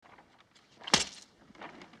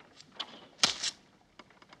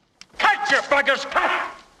you beggars!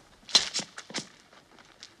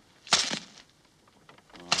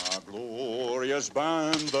 A glorious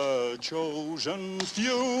band, the chosen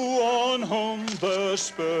few, on whom the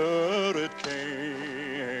Spirit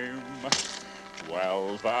came.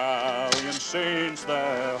 12 valiant saints,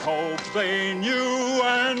 their hope they knew,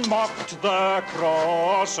 and mocked the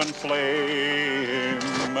cross and flame.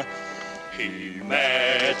 He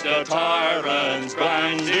met the tyrant's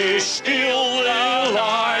brandished steel, the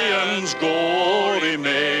lion's gory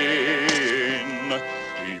mane.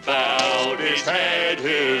 He bowed his head,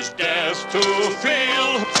 his death to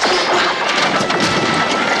feel.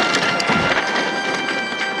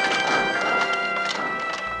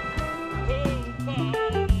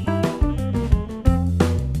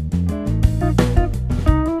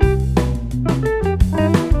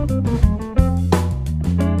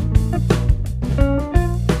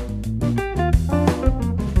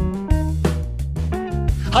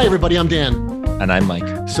 Hi, everybody. I'm Dan. And I'm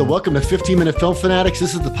Mike. So welcome to 15 Minute Film Fanatics.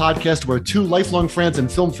 This is the podcast where two lifelong friends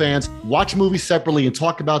and film fans watch movies separately and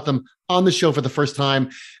talk about them on the show for the first time.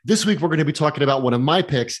 This week, we're going to be talking about one of my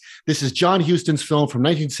picks. This is John Huston's film from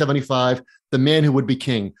 1975, The Man Who Would Be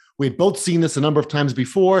King. We had both seen this a number of times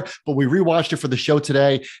before, but we rewatched it for the show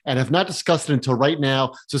today and have not discussed it until right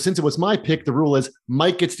now. So since it was my pick, the rule is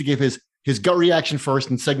Mike gets to give his gut reaction first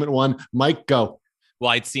in segment one. Mike, go. Well,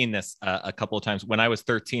 I'd seen this a couple of times. When I was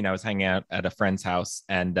 13, I was hanging out at a friend's house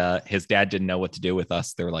and his dad didn't know what to do with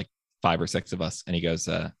us. There were like 5 or 6 of us. And he goes,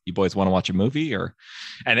 you boys want to watch a movie?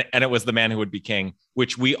 And it was The Man Who Would Be King,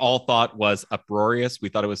 which we all thought was uproarious. We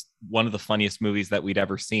thought it was one of the funniest movies that we'd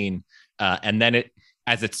ever seen. And then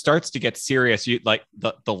as it starts to get serious, you like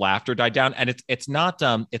the laughter died down. And it's not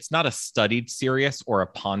a studied serious or a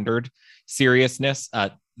pondered seriousness.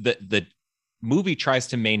 The movie tries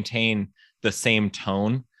to maintain the same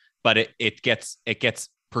tone, but it gets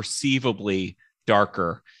perceivably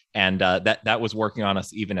darker, and that was working on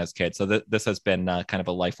us even as kids. So this has been kind of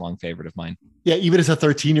a lifelong favorite of mine. Yeah, even as a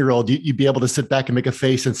 13-year-old, you'd be able to sit back and make a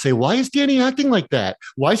face and say, "Why is Danny acting like that?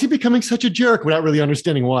 Why is he becoming such a jerk?" Without really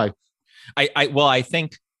understanding why. I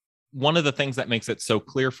think one of the things that makes it so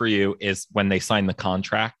clear for you is when they sign the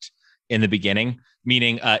contract in the beginning,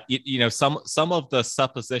 meaning some of the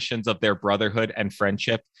suppositions of their brotherhood and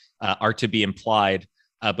friendship are to be implied,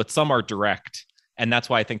 but some are direct. And that's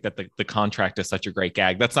why I think that the contract is such a great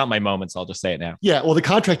gag. That's not my moment, so I'll just say it now. Yeah, well, the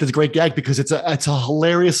contract is a great gag because it's a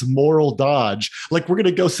hilarious moral dodge. Like, we're going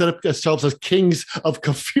to go set up ourselves as kings of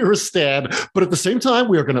Kafiristan, but at the same time,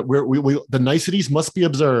 the niceties must be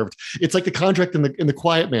observed. It's like the contract in the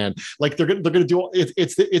Quiet Man. Like they're going to do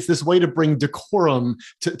it's this way to bring decorum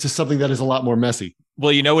to something that is a lot more messy.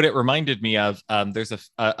 Well, you know what it reminded me of? There's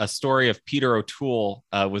a story of Peter O'Toole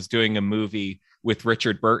was doing a movie with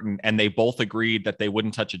Richard Burton, and they both agreed that they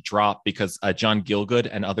wouldn't touch a drop because John Gielgud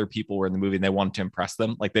and other people were in the movie and they wanted to impress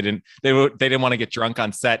them. Like they didn't want to get drunk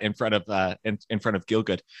on set in front of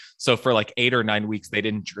Gielgud. So for like 8 or 9 weeks, they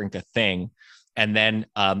didn't drink a thing. And then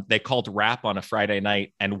they called rap on a Friday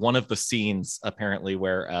night. And one of the scenes apparently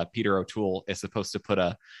where Peter O'Toole is supposed to put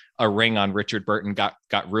a ring on Richard Burton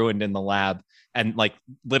got ruined in the lab. And like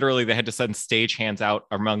literally they had to send stagehands out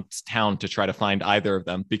amongst town to try to find either of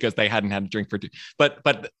them because they hadn't had a drink for two. But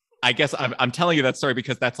I guess I'm telling you that story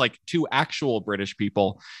because that's like 2 actual British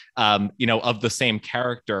people, of the same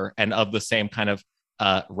character and of the same kind of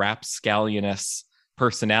rapscallionous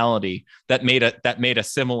personality that made a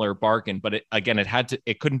similar bargain. But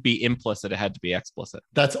it couldn't be implicit. It had to be explicit.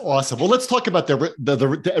 That's awesome. Well, let's talk about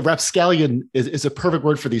the rapscallion is a perfect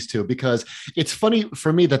word for these two, because it's funny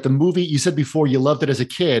for me that the movie, you said before you loved it as a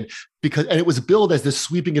kid and it was billed as this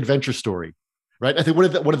sweeping adventure story. Right. I think one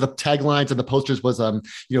of the taglines and the posters was,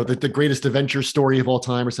 the greatest adventure story of all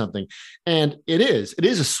time or something. And it is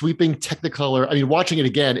a sweeping Technicolor. I mean, watching it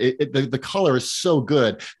again, the color is so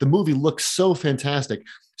good. The movie looks so fantastic.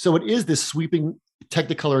 So it is this sweeping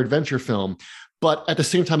Technicolor adventure film. But at the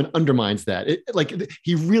same time, it undermines that.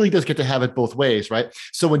 He really does get to have it both ways, right?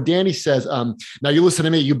 So when Danny says, now you listen to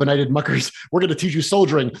me, you benighted muckers, we're going to teach you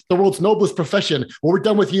soldiering, the world's noblest profession. When we're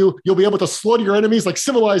done with you, you'll be able to slaughter your enemies like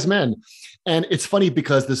civilized men. And it's funny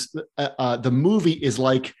because the movie is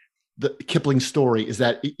like the Kipling story, is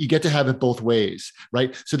that you get to have it both ways,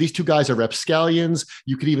 right? So these two guys are rapscallions.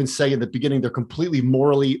 You could even say in the beginning, they're completely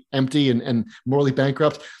morally empty and morally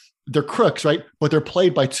bankrupt. They're crooks, right? But they're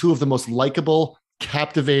played by 2 of the most likable,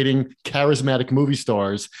 captivating, charismatic movie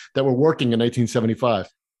stars that were working in 1975.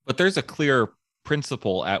 But there's a clear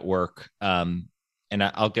principle at work. And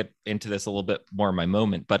I'll get into this a little bit more in my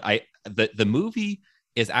moment, but the movie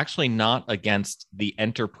is actually not against the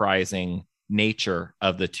enterprising nature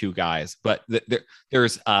of the two guys, but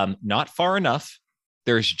there's not far enough,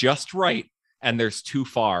 there's just right, and there's too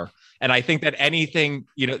far. And I think that anything,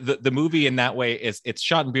 the movie in that way it's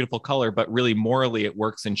shot in beautiful color, but really morally it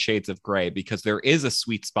works in shades of gray, because there is a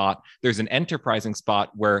sweet spot. There's an enterprising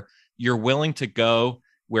spot where you're willing to go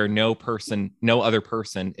where no other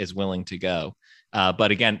person is willing to go.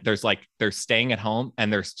 But again, there's staying at home,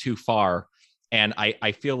 and there's too far. And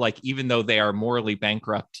I feel like even though they are morally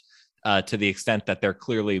bankrupt to the extent that they're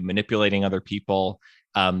clearly manipulating other people,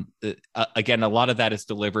 again, a lot of that is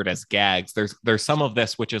delivered as gags. There's some of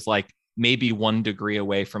this which is like maybe 1 degree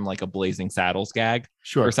away from like a Blazing Saddles gag,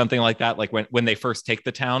 sure, or something like that. Like when they first take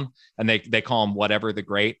the town and they call him whatever the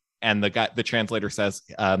Great, and the translator says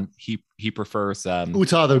he prefers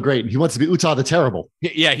Utah the Great. He wants to be Utah the Terrible.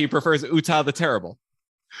 Yeah, he prefers Utah the Terrible.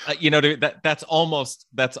 That's almost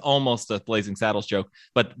a Blazing Saddles joke,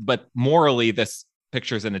 but morally this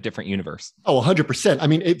picture's in a different universe. Oh, 100%. I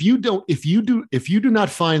mean, if you do not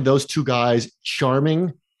find those two guys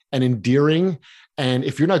charming and endearing, and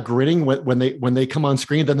if you're not grinning when they come on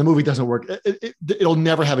screen, then the movie doesn't work. It'll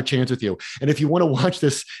never have a chance with you. And if you want to watch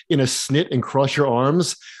this in a snit and cross your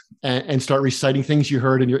arms and start reciting things you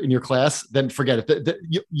heard in your class, then forget it.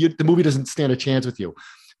 The movie doesn't stand a chance with you.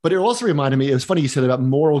 But it also reminded me, it was funny you said about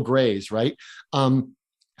moral grays, right?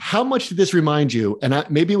 How much did this remind you? And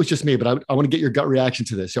maybe it was just me, but I want to get your gut reaction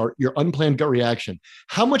to this, or your unplanned gut reaction.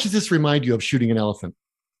 How much does this remind you of Shooting an Elephant,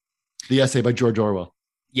 the essay by George Orwell?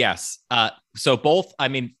 Yes. So both, I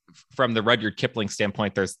mean, from the Rudyard Kipling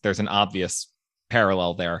standpoint, there's an obvious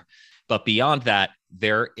parallel there. But beyond that,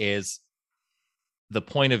 there is the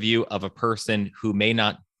point of view of a person who may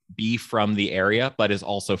not be from the area, but is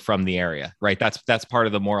also from the area, right? That's part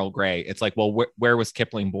of the moral gray. It's like, well, where was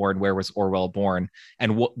Kipling born? Where was Orwell born?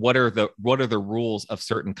 And what are the rules of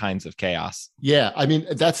certain kinds of chaos? Yeah, I mean,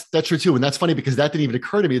 that's true too. And that's funny because that didn't even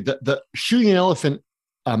occur to me. The Shooting an Elephant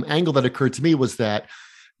angle that occurred to me was that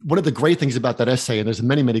one of the great things about that essay, and there's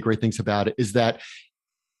many, many great things about it, is that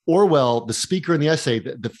Orwell, the speaker in the essay,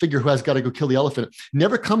 the figure who has got to go kill the elephant,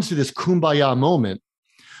 never comes to this kumbaya moment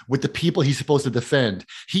with the people he's supposed to defend.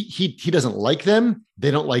 He doesn't like them. They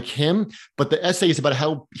don't like him. But the essay is about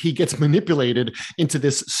how he gets manipulated into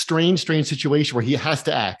this strange situation where he has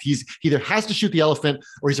to act. He either has to shoot the elephant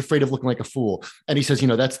or he's afraid of looking like a fool. And he says,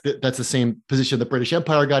 that's the same position the British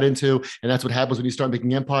Empire got into. And that's what happens when you start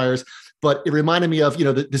making empires. But it reminded me of,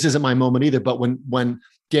 this isn't my moment either, but when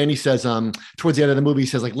Danny says, towards the end of the movie, he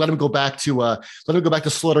says, like, let him go back to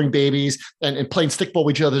slaughtering babies and playing stickball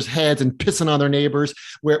with each other's heads and pissing on their neighbors,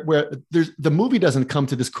 where the movie doesn't come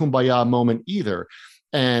to this kumbaya moment either.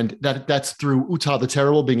 And that's through Utah the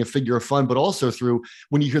Terrible being a figure of fun, but also through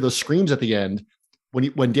when you hear those screams at the end,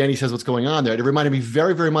 when Danny says what's going on there. It reminded me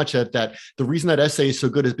very, very much that the reason that essay is so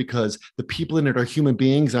good is because the people in it are human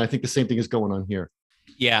beings. And I think the same thing is going on here.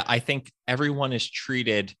 Yeah, I think everyone is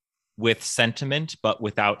treated with sentiment, but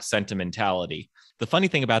without sentimentality. The funny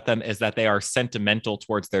thing about them is that they are sentimental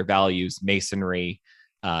towards their values, masonry,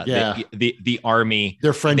 the army,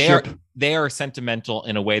 their friendship. They are sentimental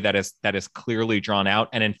in a way that is clearly drawn out.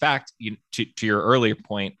 And in fact, to your earlier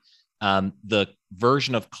point, the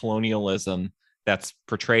version of colonialism that's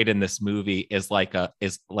portrayed in this movie is like a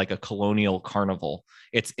colonial carnival.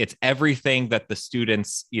 It's everything that the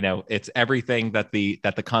students, it's everything that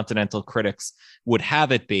the Continental critics would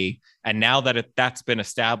have it be. And now that that's been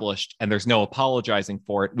established and there's no apologizing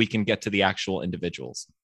for it, we can get to the actual individuals.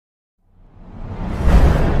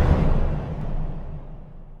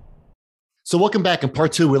 So welcome back. In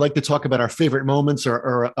part two, we like to talk about our favorite moments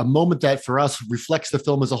or a moment that for us reflects the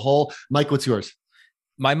film as a whole. Mike, what's yours?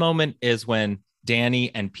 My moment is when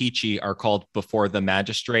Danny and Peachy are called before the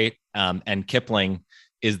magistrate, and Kipling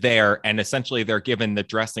is there, and essentially they're given the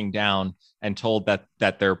dressing down and told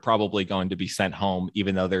that they're probably going to be sent home,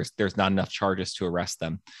 even though there's not enough charges to arrest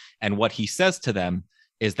them. And what he says to them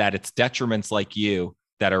is that it's detriments like you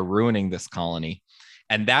that are ruining this colony.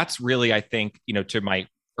 And that's really, I think, to my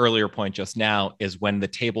earlier point just now, is when the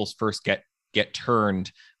tables first get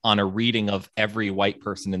turned on a reading of every white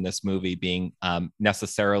person in this movie being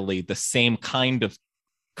necessarily the same kind of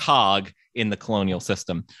cog in the colonial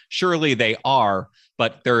system. Surely they are,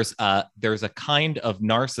 but there's a kind of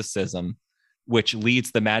narcissism which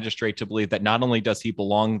leads the magistrate to believe that not only does he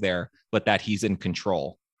belong there, but that he's in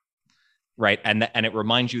control. Right. And it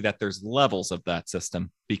reminds you that there's levels of that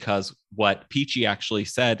system, because what Peachy actually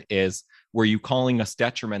said is, were you calling us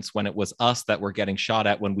detriments when it was us that were getting shot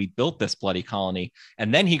at when we built this bloody colony?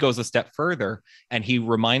 And then he goes a step further and he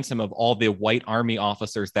reminds him of all the white army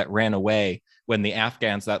officers that ran away when the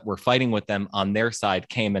Afghans that were fighting with them on their side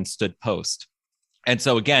came and stood post. And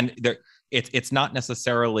so again, it's not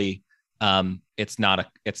necessarily it's not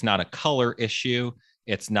a color issue.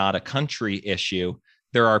 It's not a country issue.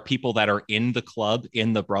 There are people that are in the club,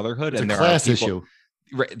 in the Brotherhood, It's and a there class are people,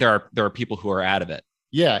 issue. there are people who are out of it.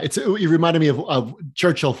 Yeah, it reminded me of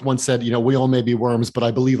Churchill once said, we all may be worms, but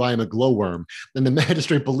I believe I am a glowworm. And the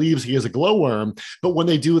magistrate believes he is a glowworm, but when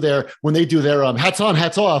they do their hats on,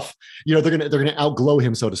 hats off, they're gonna outglow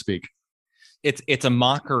him, so to speak. It's a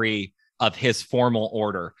mockery of his formal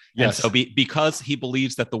order. Yes. And so because he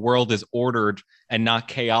believes that the world is ordered and not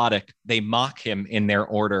chaotic, they mock him in their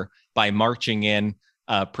order by marching in,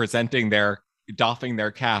 doffing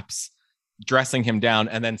their caps, dressing him down,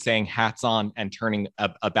 and then saying hats on and turning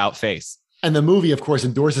about face. And the movie, of course,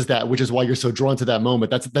 endorses that, which is why you're so drawn to that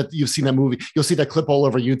moment. That you've seen that movie. You'll see that clip all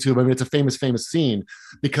over YouTube. I mean, it's a famous scene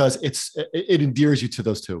because it endears you to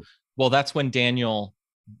those two. Well, that's when Daniel's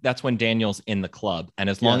in the club. And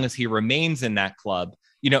as long as he remains in that club,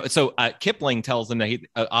 so Kipling tells them that he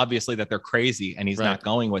obviously that they're crazy and he's not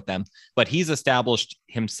going with them, but he's established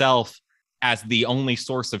himself as the only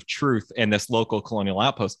source of truth in this local colonial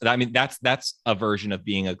outpost. I mean, that's a version of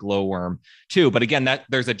being a glowworm too. But again, that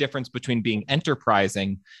there's a difference between being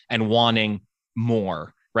enterprising and wanting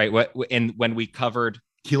more, right? When we covered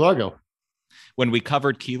Key Largo,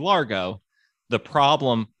 the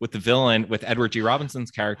problem with the villain, with Edward G. Robinson's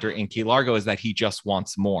character in Key Largo, is that he just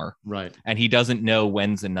wants more. Right. And he doesn't know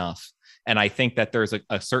when's enough. And I think that there's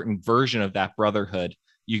a certain version of that Brotherhood.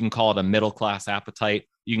 You can call it a middle-class appetite.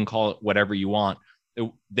 You can call it whatever you want.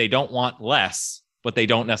 They don't want less, but they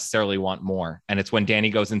don't necessarily want more. And it's when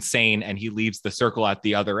Danny goes insane and he leaves the circle at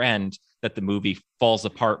the other end that the movie falls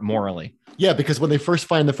apart morally. Yeah, because when they first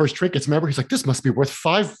find the first trinkets, remember, he's like, this must be worth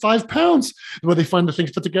five pounds. When they find the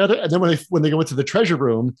things put together, and then when they go into the treasure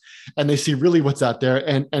room and they see really what's out there,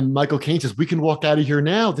 and Michael Caine says, we can walk out of here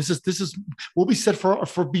now. This is we'll be set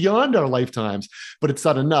for beyond our lifetimes, but it's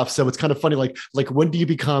not enough. So it's kind of funny, like when do you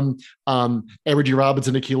become Edward G.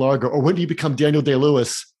 Robinson in Key Largo, or when do you become Daniel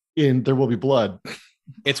Day-Lewis in There Will Be Blood?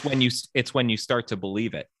 It's when you start to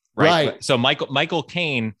believe it, right? So Michael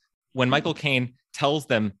Caine, when Michael Caine tells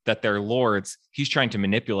them that they're lords, he's trying to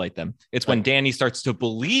manipulate them. It's when Danny starts to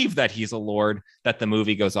believe that he's a lord that the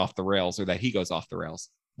movie goes off the rails, or that he goes off the rails.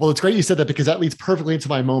 Well, it's great you said that, because that leads perfectly into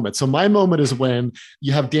my moment. So my moment is when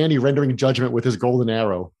you have Danny rendering judgment with his golden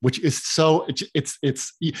arrow, which is so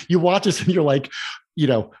it's you watch this and you're like,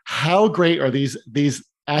 how great are these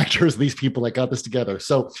actors, these people that got this together.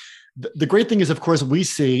 So the great thing is, of course, we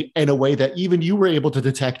see in a way that even you were able to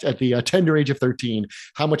detect at the tender age of 13,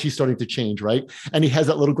 how much he's starting to change, right? And he has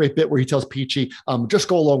that little great bit where he tells Peachy, just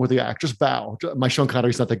go along with the act, just bow. My Sean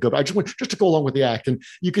Connery's not that good, but I just want to go along with the act. And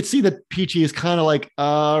you could see that Peachy is kind of like,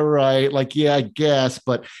 all right, like, yeah, I guess,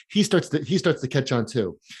 but he starts to catch on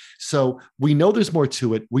too. So we know there's more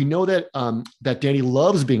to it. We know that that Danny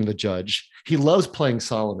loves being the judge. He loves playing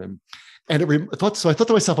Solomon. And I thought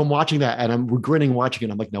to myself, I'm watching that and I'm regretting watching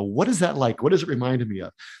it. I'm like, now, what is that like? What does it remind me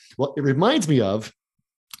of? Well, it reminds me of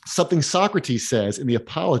something Socrates says in the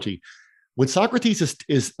Apology. When Socrates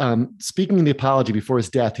is speaking in the Apology before his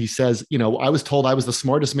death, he says, I was told I was the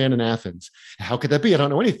smartest man in Athens. How could that be? I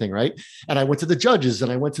don't know anything, right? And I went to the judges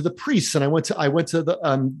and I went to the priests and I went to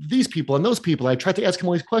the these people and those people. I tried to ask them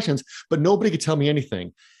all these questions, but nobody could tell me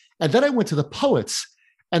anything. And then I went to the poets.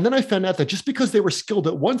 And then I found out that just because they were skilled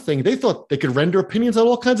at one thing, they thought they could render opinions on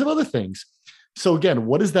all kinds of other things. So again,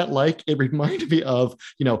 what is that like? It reminded me of,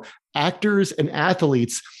 actors and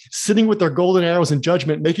athletes sitting with their golden arrows in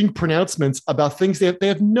judgment, making pronouncements about things they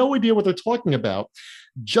have no idea what they're talking about,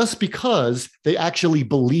 just because they actually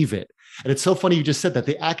believe it. And it's so funny you just said that.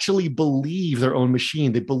 They actually believe their own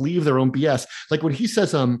machine. They believe their own BS. Like when he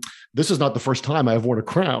says, this is not the first time I have worn a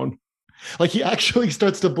crown. Like he actually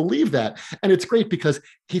starts to believe that. And it's great because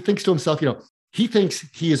he thinks to himself, he thinks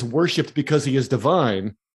he is worshipped because he is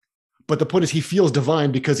divine. But the point is he feels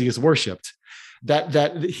divine because he is worshipped.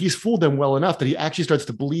 That he's fooled them well enough that he actually starts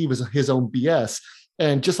to believe his own BS.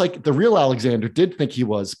 And just like the real Alexander did think he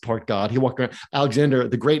was part God, he walked around. Alexander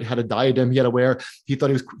the Great had a diadem he had to wear. He thought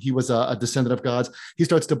he was a descendant of gods. He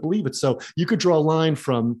starts to believe it. So you could draw a line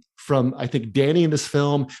from I think Danny in this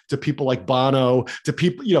film to people like Bono, to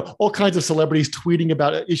people, all kinds of celebrities tweeting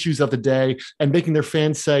about issues of the day and making their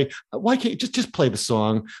fans say, why can't you just play the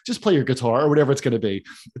song, just play your guitar or whatever it's going to be.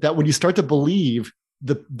 That when you start to believe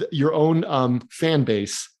your own fan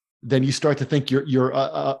base, then you start to think you're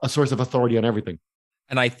a source of authority on everything.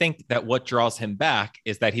 And I think that what draws him back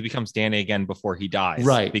is that he becomes Danny again before he dies.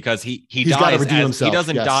 Right. Because he He's dies redeem as himself. He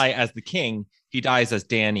doesn't Yes. die as the king. He dies as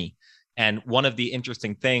Danny. And one of the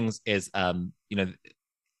interesting things is,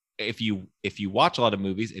 if you watch a lot of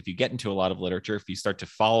movies, if you get into a lot of literature, if you start to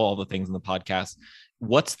follow all the things in the podcast,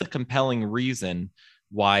 what's the compelling reason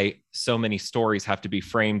why so many stories have to be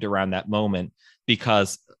framed around that moment?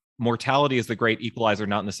 Because mortality is the great equalizer,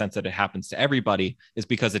 not in the sense that it happens to everybody, is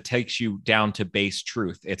because it takes you down to base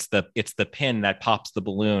truth. It's the pin that pops the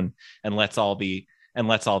balloon and lets all the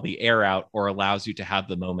air out, or allows you to have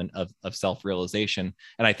the moment of self-realization.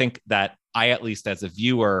 And I think that I, at least as a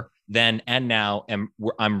viewer then and now,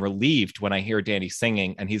 I'm relieved when I hear Danny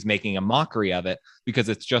singing and he's making a mockery of it, because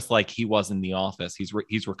it's just like he was in The Office.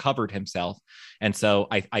 He's recovered himself. And so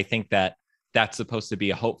I think that that's supposed to be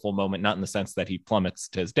a hopeful moment, not in the sense that he plummets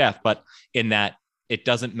to his death, but in that it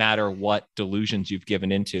doesn't matter what delusions you've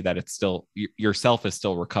given into, that it's still, yourself is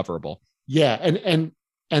still recoverable. Yeah.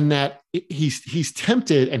 And that he's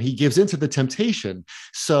tempted and he gives into the temptation.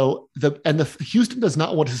 So the Houston does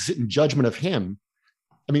not want to sit in judgment of him.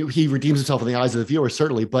 I mean, he redeems himself in the eyes of the viewer,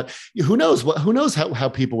 certainly, but who knows how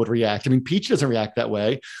people would react. I mean, Peach doesn't react that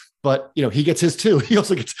way, but he gets his too. He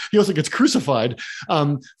also gets crucified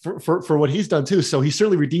for what he's done too. So he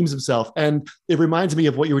certainly redeems himself. And it reminds me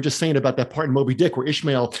of what you were just saying about that part in Moby Dick, where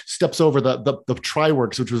Ishmael steps over the try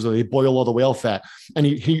works, which was they boil all the whale fat, and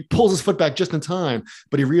he pulls his foot back just in time,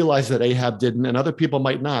 but he realizes that Ahab didn't, and other people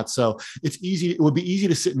might not. So it would be easy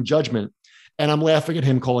to sit in judgment. And I'm laughing at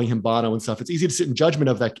him, calling him Bono and stuff. It's easy to sit in judgment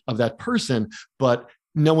of that person, but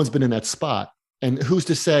no one's been in that spot. And who's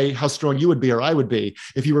to say how strong you would be or I would be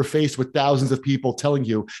if you were faced with thousands of people telling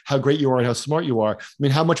you how great you are and how smart you are? I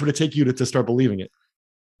mean, how much would it take you to start believing it?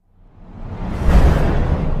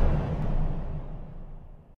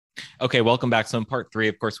 Okay, welcome back. So in part 3,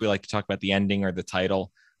 of course, we like to talk about the ending or the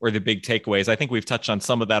title or the big takeaways. I think we've touched on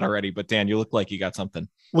some of that already, but Dan, you look like you got something.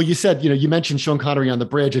 Well, you said, you mentioned Sean Connery on the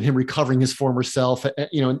bridge and him recovering his former self,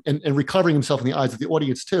 and recovering himself in the eyes of the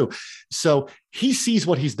audience too. So he sees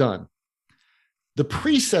what he's done. The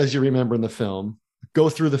priests, as you remember in the film, go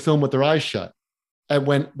through the film with their eyes shut. And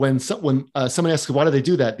when someone asks, why do they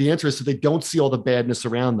do that? The answer is so they don't see all the badness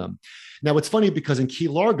around them. Now, it's funny because in Key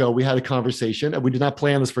Largo, we had a conversation, and we did not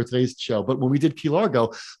plan this for today's show, but when we did Key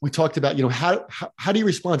Largo, we talked about, how do you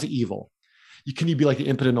respond to evil? Can you be like the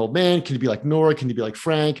impotent old man? Can you be like Nora? Can you be like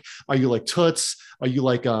Frank? Are you like Toots? Are you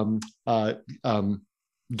like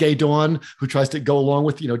Gay Dawn, who tries to go along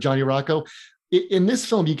with, Johnny Rocco? In this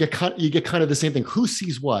film, you get kind of the same thing. Who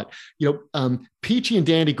sees what? Peachy and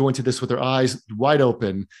Danny go into this with their eyes wide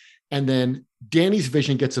open, and then Danny's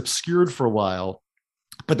vision gets obscured for a while.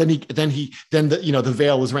 But then the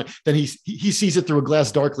veil was right. Then he sees it through a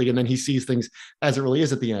glass darkly, and then he sees things as it really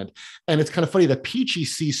is at the end. And it's kind of funny that Peachy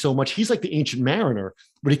sees so much. He's like the Ancient Mariner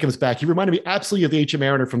when he comes back. He reminded me absolutely of the Ancient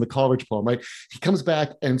Mariner from the Coleridge poem, right? He comes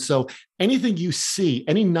back, and so anything you see,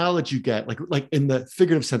 any knowledge you get, like in the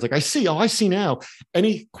figurative sense, like I see now,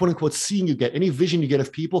 any quote unquote seeing you get, any vision you get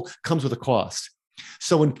of people comes with a cost.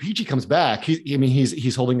 So when Peachy comes back,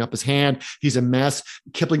 he's holding up his hand. He's a mess.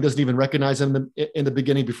 Kipling doesn't even recognize him in the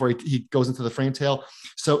beginning before he goes into the frame tale.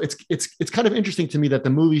 So it's kind of interesting to me that the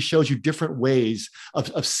movie shows you different ways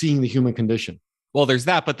of seeing the human condition. Well, there's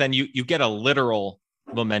that, but then you get a literal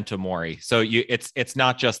memento mori. So it's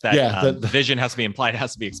not just that the vision has to be implied, it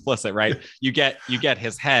has to be explicit, right? You get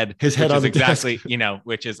his head on the exactly desk.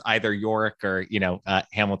 Which is either Yorick or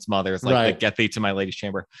Hamlet's mother is like right. Get thee to my lady's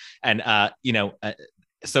chamber, and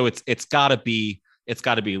so it's got to be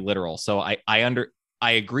literal. So I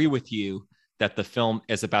agree with you that the film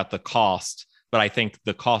is about the cost, but I think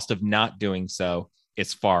the cost of not doing so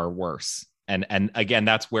is far worse. And again,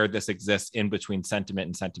 that's where this exists in between sentiment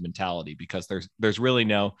and sentimentality, because there's really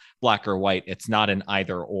no black or white. It's not an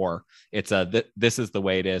either or. It's this is the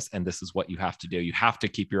way it is, and this is what you have to do. You have to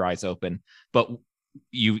keep your eyes open, but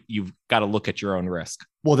you've got to look at your own risk.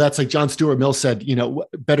 Well, that's like John Stuart Mill said.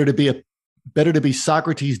 Better to be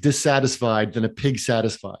Socrates dissatisfied than a pig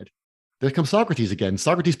satisfied. There comes Socrates again.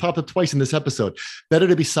 Socrates popped up twice in this episode. Better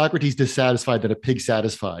to be Socrates dissatisfied than a pig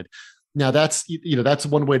satisfied. Now that's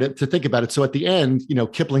one way to think about it. So at the end,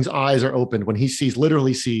 Kipling's eyes are opened when he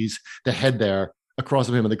literally sees the head there across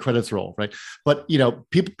from him and the credits roll, right? But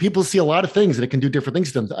people see a lot of things and it can do different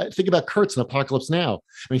things to them. Think about Kurtz in Apocalypse Now.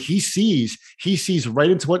 I mean, he sees right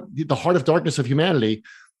into what the heart of darkness of humanity,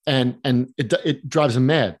 and it drives him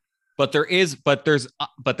mad. But there's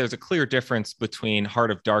a clear difference between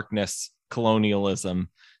Heart of Darkness colonialism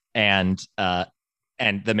and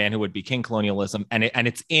The Man Who Would Be King colonialism, and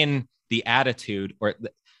it's in the attitude. Or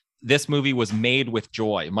this movie was made with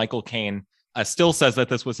joy. Michael Caine still says that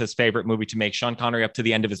this was his favorite movie to make. Sean Connery, up to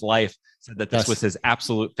the end of his life, said that this was his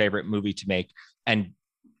absolute favorite movie to make. And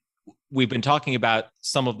we've been talking about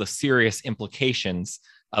some of the serious implications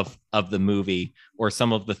of the movie, or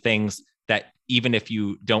some of the things that, even if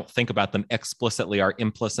you don't think about them explicitly, are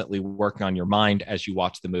implicitly working on your mind as you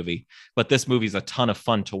watch the movie. But this movie's a ton of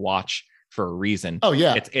fun to watch for a reason. Oh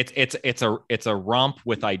yeah. It's a romp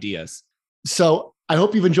with ideas. So I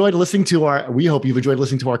hope you've enjoyed listening to we hope you've enjoyed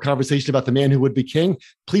listening to our conversation about The Man Who Would Be King.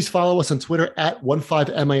 Please follow us on Twitter at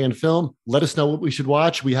 15MAN Let us know what we should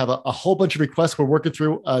watch. We have a whole bunch of requests we're working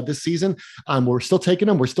through this season. We're still taking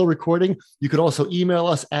them. We're still recording. You can also email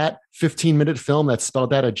us at 15minutefilm. That's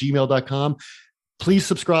spelled out at gmail.com. Please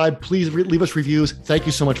subscribe. Please leave us reviews. Thank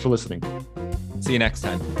you so much for listening. See you next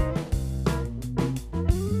time.